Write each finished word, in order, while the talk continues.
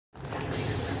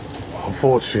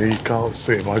unfortunately you can't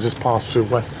see it, but I just passed through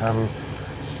West Ham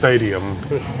Stadium.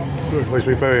 It makes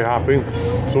me very happy.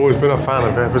 I've always been a fan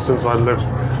of it ever since I lived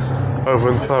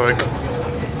over in Thurrock.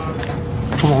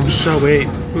 Come on, show it.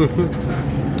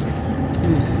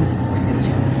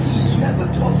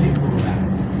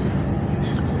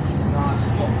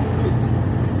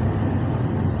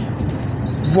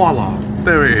 Voila,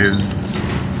 there it is.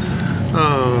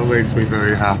 Oh, it makes me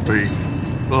very happy.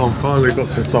 Well, I finally got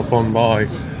to stop on by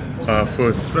for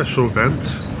a special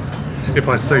event. If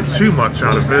I say too much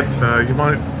out of it, you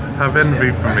might have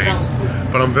envy for me.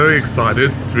 But I'm very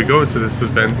excited to be going to this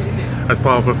event as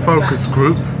part of a focus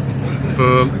group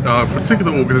for a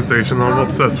particular organisation I'm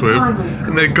obsessed with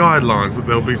and their guidelines that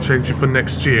they'll be changing for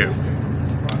next year.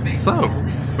 So,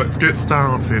 let's get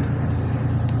started.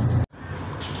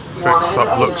 Fix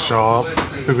up, look sharp.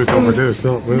 Every time I do it's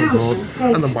not real hard.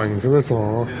 And the bangs in the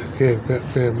saw. Here,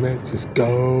 just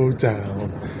go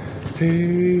down.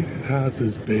 He has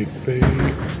his big beat.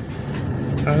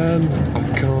 And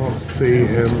I can't see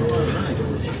him.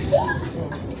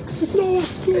 It's not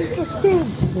let's go.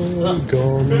 Oh,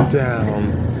 gone down.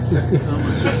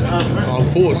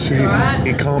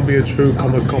 Unfortunately, he can't be a true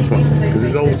comic copper because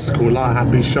he's old school, like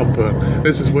Happy Shopper.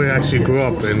 This is where I actually grew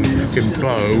up in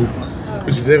Bow,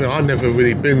 which is even I've never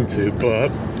really been to, but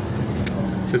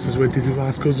this is where Dizzy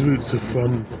Rascal's roots are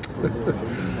from.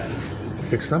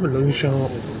 Fix them and look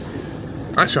sharp.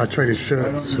 Actually, I traded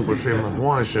shirts with him,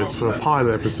 Hawaiian shirts, for a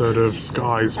pilot episode of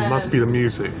Sky's Must Be the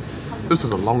Music. This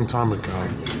was a long time ago.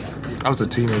 I was a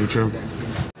teenager.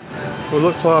 Well, it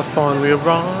looks like I finally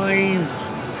arrived,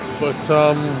 but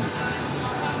I'm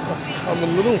a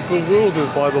little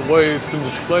bewildered by the way it's been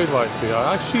displayed right here.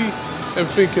 I actually am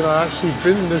thinking I actually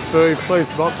been in this very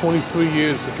place about 23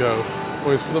 years ago,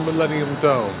 when it was for the Millennium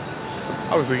Dome.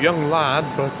 I was a young lad,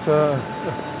 but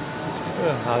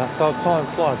yeah, that's how time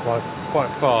flies by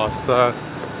quite fast.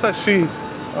 It's actually,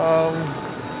 I'm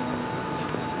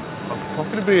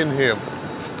happy to be in here.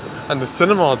 And the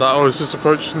cinema that I was just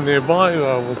approaching nearby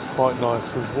was quite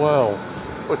nice as well,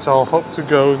 which I'll hope to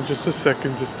go in just a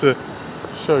second just to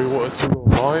show you what it's all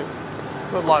like.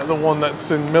 Not like the one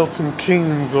that's in Milton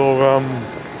Keynes or I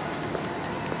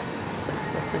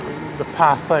think the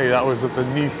Pathé that was at the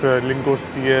Nice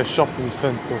Lingostière shopping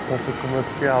centre, Centre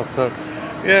Commercial. So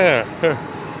yeah.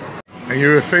 And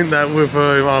you would think that with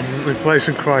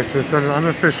inflation crisis and an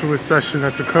unofficial recession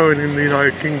that's occurring in the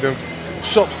United Kingdom,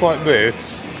 shops like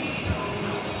this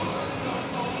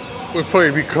would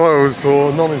probably be closed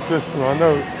or non-existent. I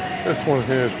know this one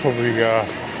here is probably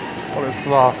on its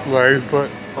last legs,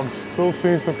 but I'm still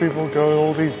seeing some people go to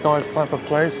all these nice type of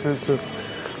places. Just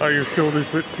you see all these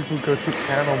rich people go to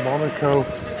Cannes or Monaco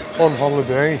on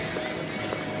holiday.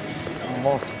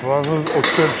 Moss Brothers or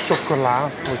Good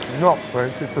Chocolat, which is not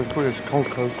French, it says British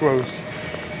cocoa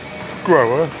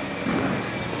grower.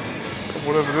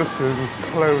 Whatever this is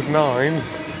Cloud 9.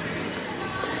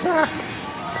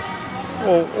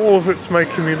 Well, all of it's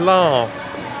making me laugh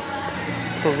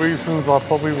for reasons I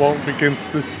probably won't begin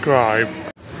to describe.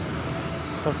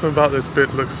 Something about this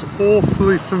bit looks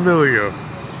awfully familiar.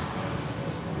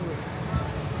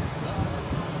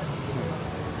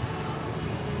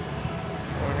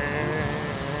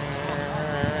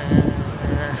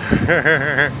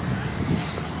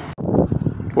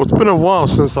 Well, it's been a while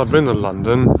since I've been to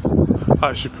London.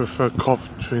 I actually prefer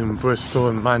Coventry and Bristol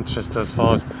and Manchester as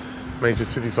far as major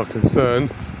cities are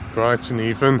concerned, Brighton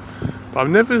even. But I've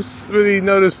never really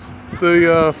noticed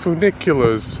the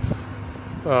funiculars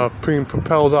being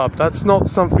propelled up. That's not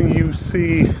something you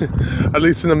see, at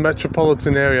least in the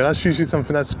metropolitan area. That's usually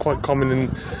something that's quite common in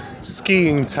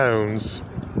skiing towns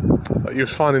that you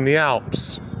find in the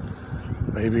Alps.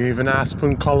 Maybe even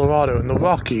Aspen, Colorado, and the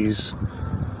Rockies.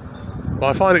 Well,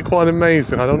 I find it quite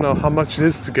amazing. I don't know how much it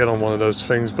is to get on one of those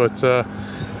things, but so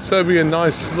it'll be a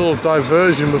nice little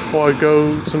diversion before I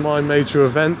go to my major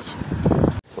event.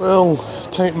 Well,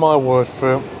 take my word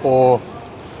for it, or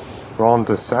Ron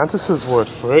DeSantis' word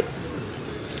for it.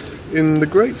 In the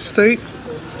great state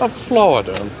of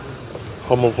Florida,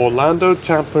 home of Orlando,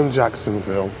 Tampa, and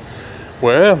Jacksonville,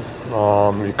 where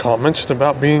you can't mention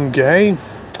about being gay.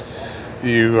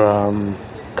 You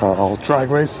can't hold drag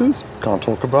races, can't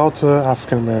talk about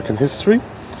African American history,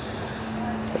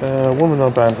 women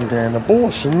are banned from getting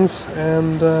abortions,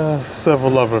 and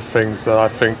several other things that I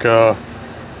think are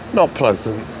not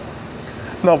pleasant,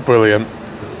 not brilliant.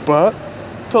 But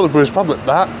tell the British public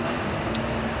that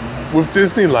with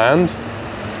Disneyland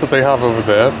that they have over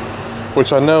there,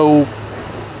 which I know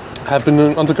have been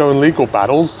undergoing legal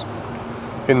battles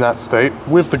in that state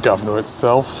with the governor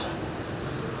itself,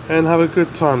 and have a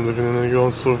good time living in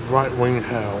your sort of right-wing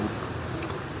hell.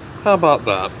 How about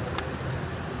that?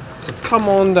 So come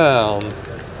on down.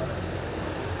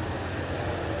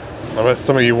 I bet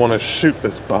some of you want to shoot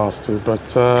this bastard,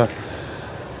 but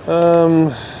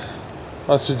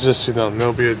I suggest you don't.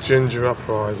 There'll be a ginger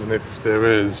uprising if there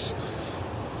is.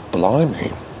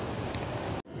 Blimey.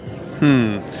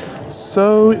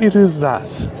 So it is that.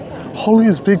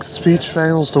 Holly's big speech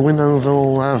fails to win over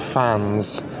all our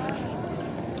fans.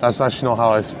 That's actually not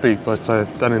how I speak, but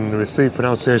I've done it in the received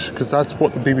pronunciation because that's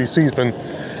what the BBC's been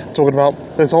talking about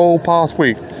this whole past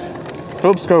week.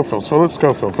 Philip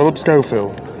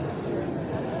Schofield.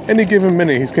 Any given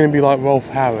minute, he's going to be like Rolf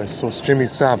Harris or Jimmy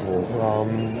Savile.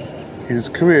 His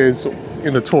career's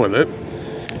in the toilet.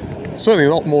 Certainly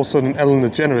not more so than Ellen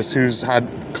DeGeneres, who's had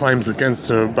claims against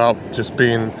her about just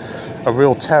being a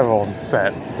real terror on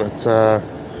set. But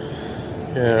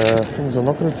yeah, things are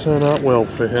not going to turn out well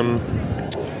for him.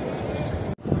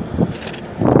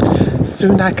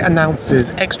 Sunak announces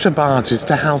extra barges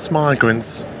to house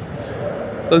migrants.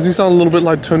 Does he sound a little bit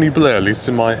like Tony Blair, at least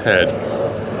in my head?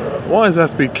 Why does it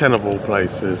have to be Ken of all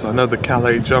places? I know the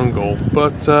Calais jungle,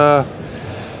 but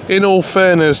in all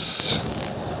fairness,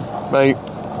 mate,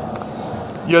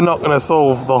 you're not going to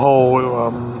solve the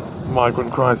whole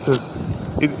migrant crisis.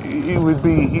 It would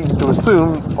be easy to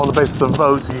assume, on the basis of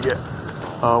votes, you get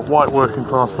white working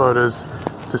class voters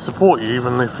to support you,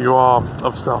 even if you are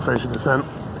of South Asian descent.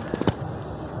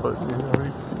 But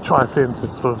you try to fit into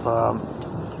sort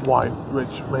of white,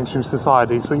 rich, mainstream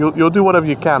society, so you'll do whatever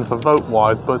you can for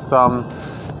vote-wise, but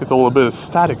it's all a bit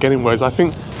static anyways. I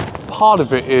think part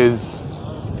of it is,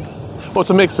 well,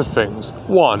 it's a mix of things.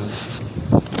 One,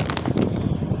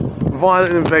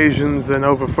 violent invasions and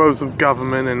overthrows of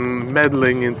government and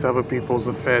meddling into other people's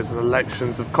affairs and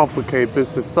elections have complicated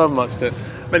business so much that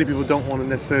many people don't want to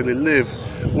necessarily live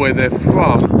where they're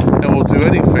from and will do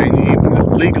anything, even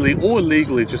legally or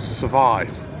illegally, just to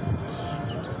survive.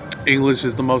 English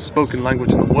is the most spoken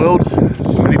language in the world,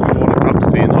 so many people want to come to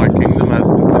the United Kingdom, as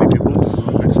many people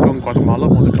from Mexico and Guatemala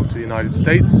want to come to the United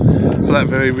States for that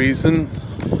very reason.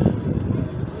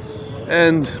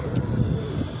 And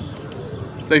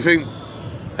they think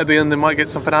at the end they might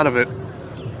get something out of it.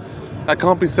 That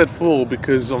can't be said for all,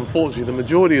 because unfortunately the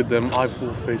majority of them either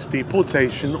will face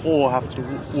deportation or have to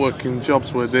work in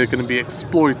jobs where they're going to be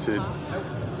exploited,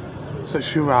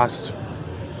 sexually harassed,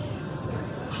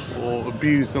 or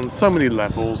abused on so many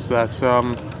levels that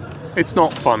it's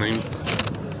not funny.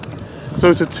 So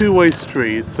it's a two-way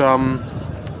street. It's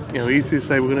easy to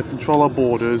say we're going to control our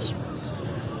borders,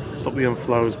 stop the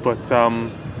inflows, but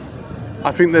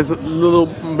I think there's a little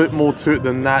bit more to it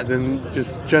than that, than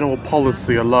just general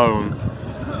policy alone.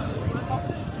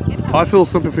 I feel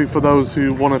sympathy for those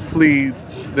who want to flee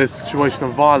their situation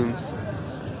of violence,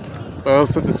 but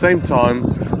also at the same time,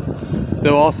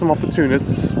 there are some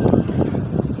opportunists,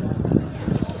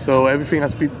 so everything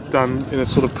has to be done in a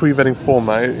sort of pre-vetting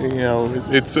format.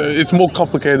 It's more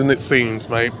complicated than it seems,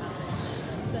 mate.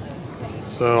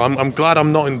 So I'm glad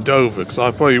I'm not in Dover, because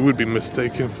I probably would be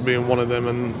mistaken for being one of them,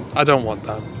 and I don't want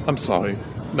that. I'm sorry.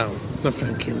 No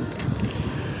thank you.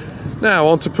 Now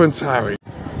on to Prince Harry.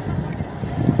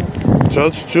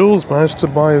 Judge Jules managed to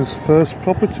buy his first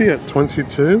property at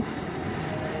 22.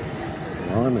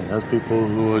 I mean, there's people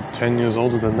who are 10 years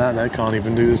older than that, they can't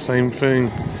even do the same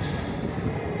thing.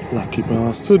 Lucky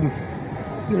bastard.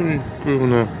 He grew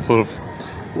in a sort of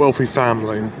wealthy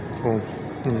family, or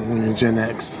Gen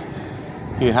X.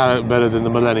 He had it better than the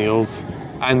millennials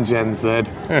and Gen Z.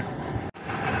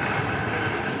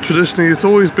 Traditionally, it's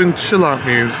always been chill-out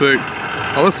music.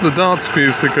 I listen to dance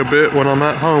music a bit when I'm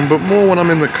at home, but more when I'm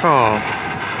in the car.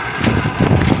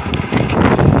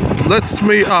 Let's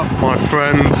meet up, my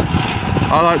friend.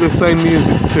 I like the same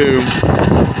music too.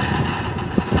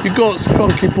 You got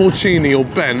Funky Porcini or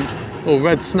Bent, or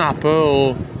Red Snapper,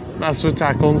 or Massive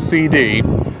Attack on CD.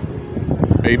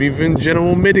 Maybe even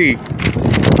General MIDI.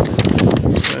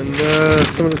 And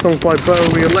some of the songs by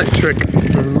Bowie Electric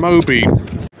and Moby.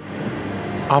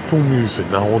 Apple Music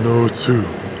now on O2.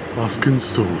 Must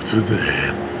install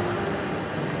today.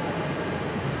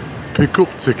 Pick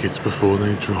up tickets before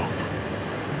they drop.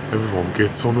 Everyone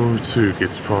gets on O2,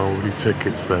 gets priority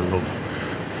tickets they love.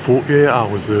 48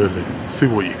 hours early. See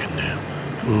what you can do.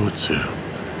 O2.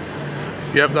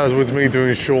 Yep, that was me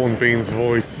doing Sean Bean's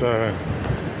voice.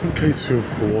 In case you're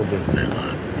wondering,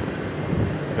 Miller.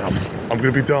 Now, I'm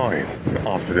going to be dying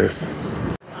after this.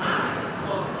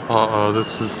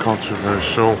 This is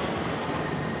controversial.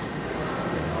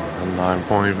 And I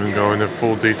won't even go into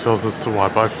full details as to why,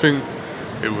 but I think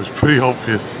it was pretty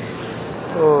obvious.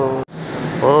 Well,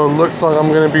 it looks like I'm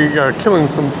going to be killing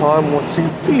some time watching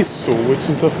Cecil, which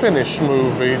is a Finnish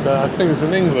movie that I think is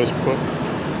in English, but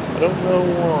I don't know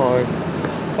why.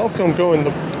 Hopefully I'm going the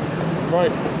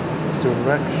right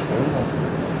direction. I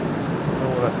don't know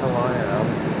where the hell I am.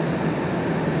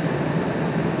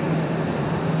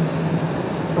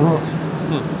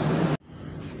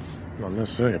 Not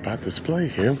necessarily a bad display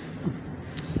here.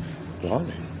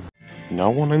 Blimey. No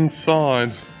one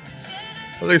inside.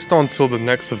 At least not until the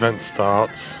next event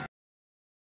starts.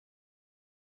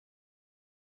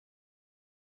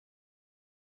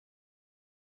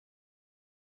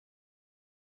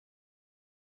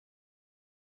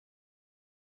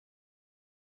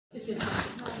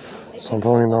 So I'm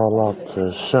probably not allowed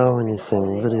to show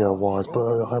anything video-wise,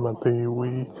 but I'm at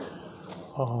the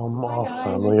our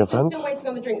family event. Still waiting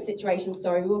on the drink situation,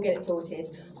 sorry, we will get it sorted.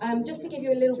 Just to give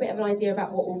you a little bit of an idea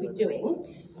about what we'll be doing.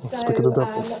 Speak of the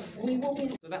devil. We will be...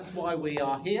 So that's why we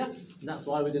are here, and that's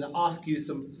why we're going to ask you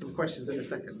some questions in a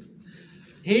second.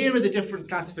 Here are the different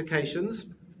classifications.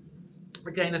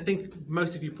 Again, I think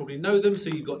most of you probably know them.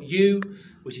 So you've got U,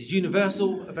 which is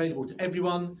universal, available to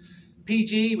everyone.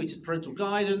 PG, which is parental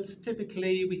guidance.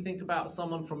 Typically, we think about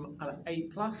someone from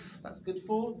 8+, that's good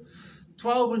for.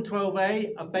 12 and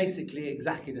 12A are basically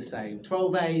exactly the same.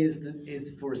 12A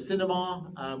is for a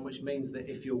cinema, which means that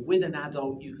if you're with an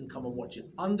adult, you can come and watch it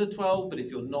under 12, but if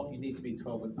you're not, you need to be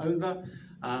 12 and over.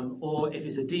 Or if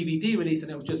it's a DVD release, then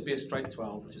it'll just be a straight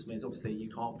 12, which just means obviously you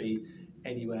can't be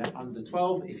anywhere under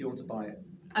 12 if you want to buy it.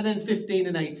 And then 15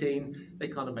 and 18, they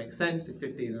kind of make sense, if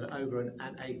 15 and over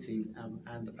and 18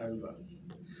 and over.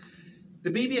 The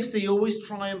BBFC always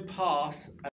try and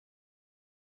pass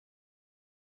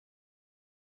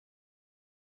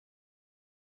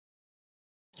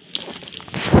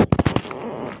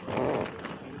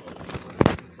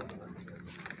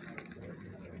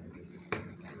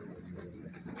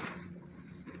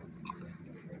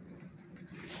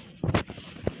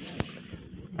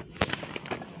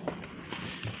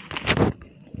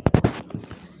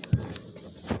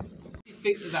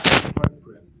think that that's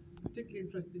appropriate. Particularly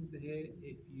interesting to hear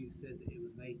if you said that it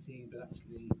was an 18, but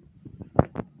actually,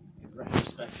 in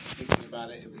retrospect, thinking about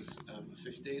it, it was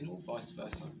 15 or vice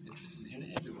versa. Interesting to hear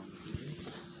it, everyone.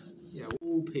 Yeah,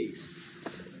 all peace.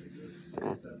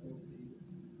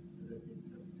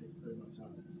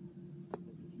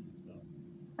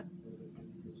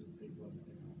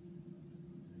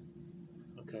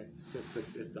 Okay,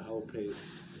 just the whole piece.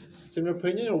 Similar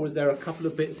opinion, or was there a couple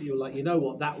of bits that you were like, you know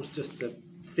what, that was just the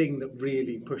thing that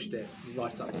really pushed it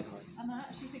right up the high? And I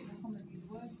actually think the comedy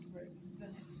works for it, because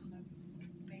then it's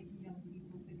making young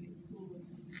people think it's cool and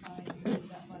society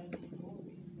that violent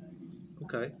always.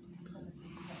 Okay.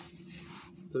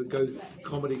 So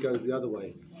comedy goes the other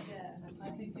way. Yeah, I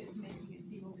think it's making it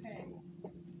seem okay.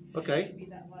 Okay. To be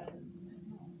that violent, it's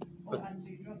not. Or and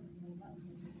do drugs and all that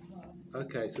as well.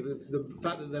 Okay, so the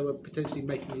fact that they were potentially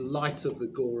making light of the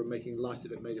gore and making light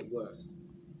of it made it worse.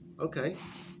 Okay,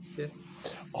 yeah.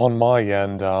 On my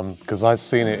end, because I'd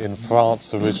seen it in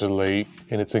France originally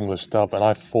in its English dub, and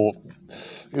I thought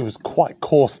it was quite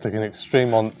caustic and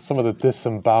extreme on some of the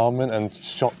disembowelment and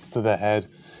shots to the head,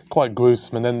 quite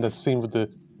gruesome. And then the scene with the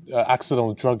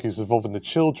accidental drug use involving the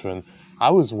children,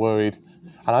 I was worried,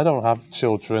 and I don't have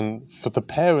children, for the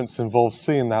parents involved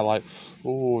seeing that, like,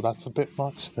 oh, that's a bit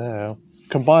much there.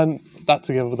 Combine that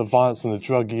together with the violence and the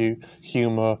drug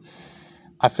humour,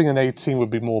 I think an 18 would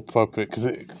be more appropriate, because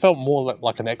it felt more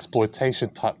like an exploitation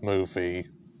type movie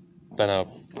than a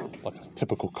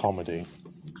typical comedy.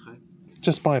 Okay.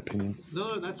 Just my opinion.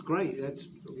 No, that's great.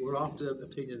 We're after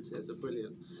opinions here, so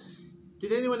brilliant.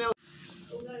 Did anyone else?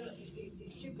 Although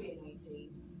it should be an 18,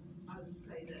 I would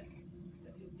say that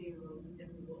a 15-year-old would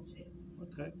definitely watch it.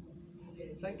 Okay.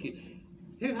 Thank you.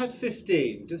 Who had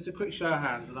 15? Just a quick show of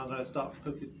hands, and I'm going to start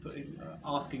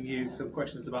asking you some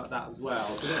questions about that as well.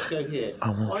 So let's go here.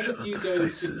 Why did you go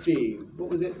 15? What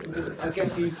was it? I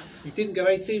guess you didn't go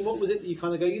 18. What was it that you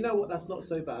kind of go, you know what, that's not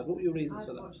so bad? What were your reasons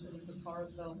for that? I've watched them for horror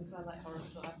films. I like horror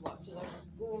films. I've watched a lot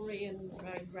of gory and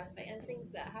very graphic and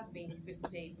things that have been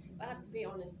 15. But I have to be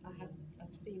honest,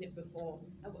 I've seen it before.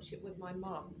 I watched it with my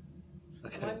mum.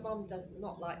 Okay. My mum does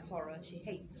not like horror. She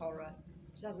hates horror.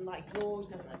 She doesn't like gore.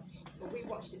 But we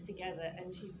watched it together,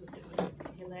 and she thought it was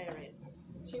hilarious.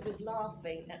 She was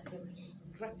laughing at the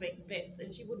graphic bits,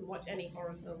 and she wouldn't watch any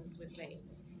horror films with me.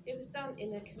 It was done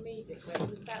in a comedic way. It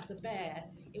was about the bear.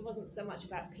 It wasn't so much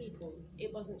about people.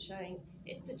 It wasn't showing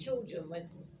it. The children were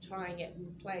trying it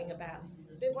and playing about,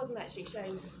 but it wasn't actually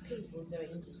showing people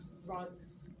doing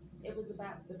drugs. It was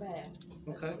about the bear.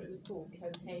 That's what it was called,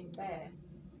 Cocaine Bear.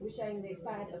 It was showing the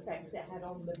bad effects it had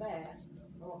on the bear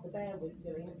and what the bear was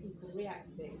doing and people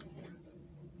reacting.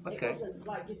 Okay. It wasn't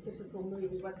like your typical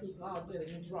movie where people are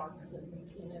doing drugs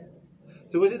and, you know.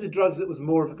 So was it the drugs that was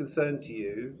more of a concern to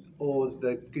you, or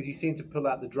because you seem to pull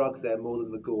out the drugs there more than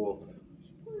the gore?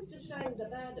 It was just showing the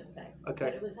bad effects Okay.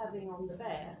 that it was having on the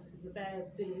bear. Because the bear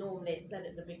didn't normally, it said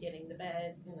at the beginning, the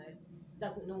bear,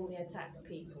 doesn't normally attack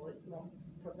people. It's not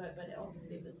provoked, but it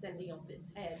obviously was sending off its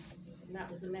head. And that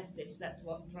was the message. That's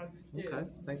what drugs do. Okay,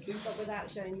 thank you. But without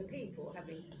showing the people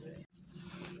having to do it.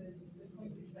 So the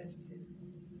consequences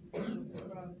from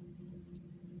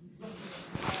something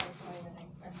and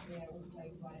actually all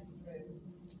played right through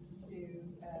to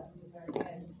the very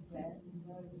end where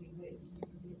nobody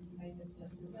which is kind of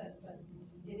just reversed. But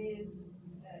it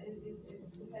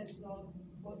depends on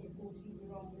what your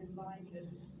 14-year-old is like and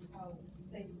how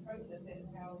they process it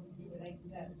and how you relate to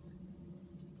them.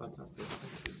 Fantastic.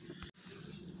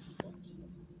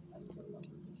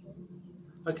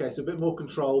 Okay, so a bit more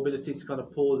control, ability to kind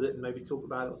of pause it and maybe talk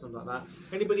about it or something like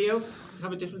that. Anybody else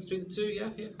have a difference between the two? Yeah,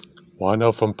 here. Well, I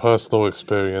know from personal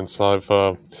experience, I've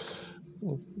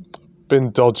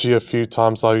been dodgy a few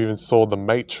times. I even saw The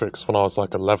Matrix when I was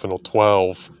like 11 or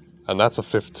 12, and that's a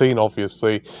 15,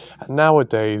 obviously. And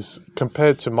nowadays,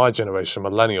 compared to my generation,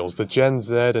 millennials, the Gen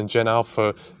Z and Gen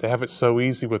Alpha, they have it so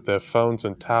easy with their phones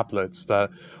and tablets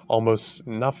that almost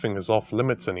nothing is off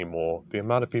limits anymore. The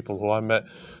amount of people who I met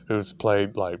who've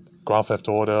played like Grand Theft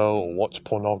Auto or watched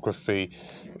pornography,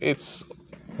 it's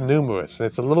numerous, and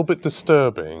it's a little bit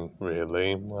disturbing,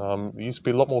 really. There used to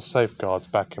be a lot more safeguards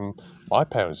back in my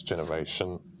parents'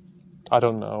 generation. I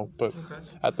don't know, but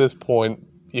at this point,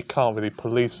 you can't really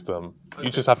police them. You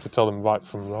just have to tell them right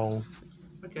from wrong.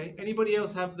 Okay, anybody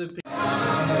else have the...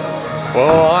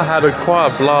 Well, I had quite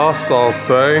a blast, I'll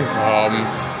say.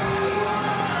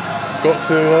 Got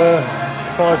to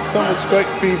find so much great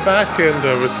feedback and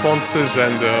responses,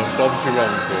 and Bob's your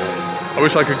uncle. I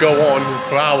wish I could go on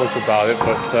for hours about it,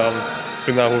 but I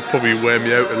think that would probably wear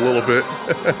me out a little bit.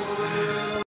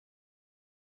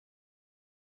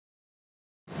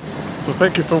 So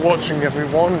thank you for watching,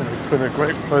 everyone. It's been a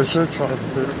great pleasure trying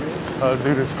to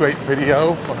do this great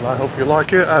video, and I hope you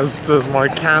like it, as does my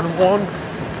can one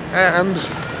and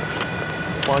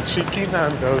my cheeky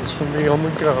Nando's for me on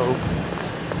the go.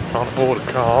 Can't afford a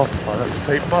car, so I have to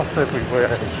take bus everywhere,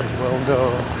 as you well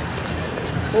know.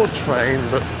 Or train,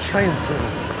 but trains are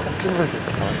fucking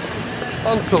ridiculous.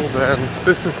 Until then,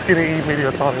 this is Skinny Media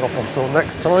signing off until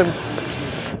next time.